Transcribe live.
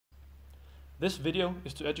This video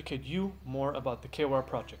is to educate you more about the KOR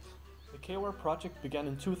project. The KOR project began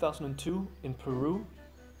in 2002 in Peru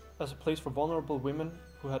as a place for vulnerable women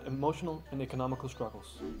who had emotional and economical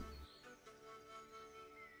struggles.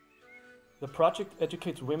 The project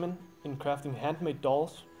educates women in crafting handmade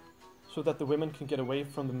dolls so that the women can get away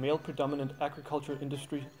from the male-predominant agriculture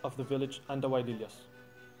industry of the village Andahuaylillas.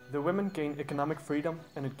 The women gain economic freedom,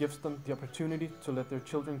 and it gives them the opportunity to let their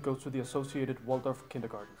children go to the associated Waldorf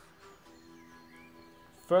kindergarten.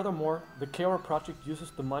 Furthermore, the KOR project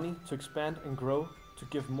uses the money to expand and grow to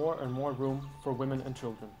give more and more room for women and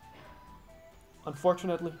children.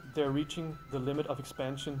 Unfortunately, they are reaching the limit of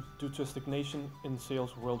expansion due to a stagnation in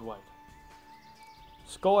sales worldwide.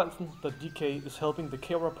 Skoalfen.dk is helping the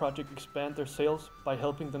KOR project expand their sales by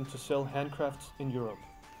helping them to sell handcrafts in Europe.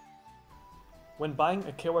 When buying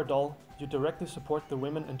a KOR doll, you directly support the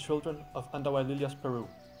women and children of Andahuaylillas, Peru,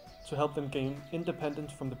 to help them gain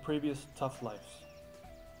independence from the previous tough lives.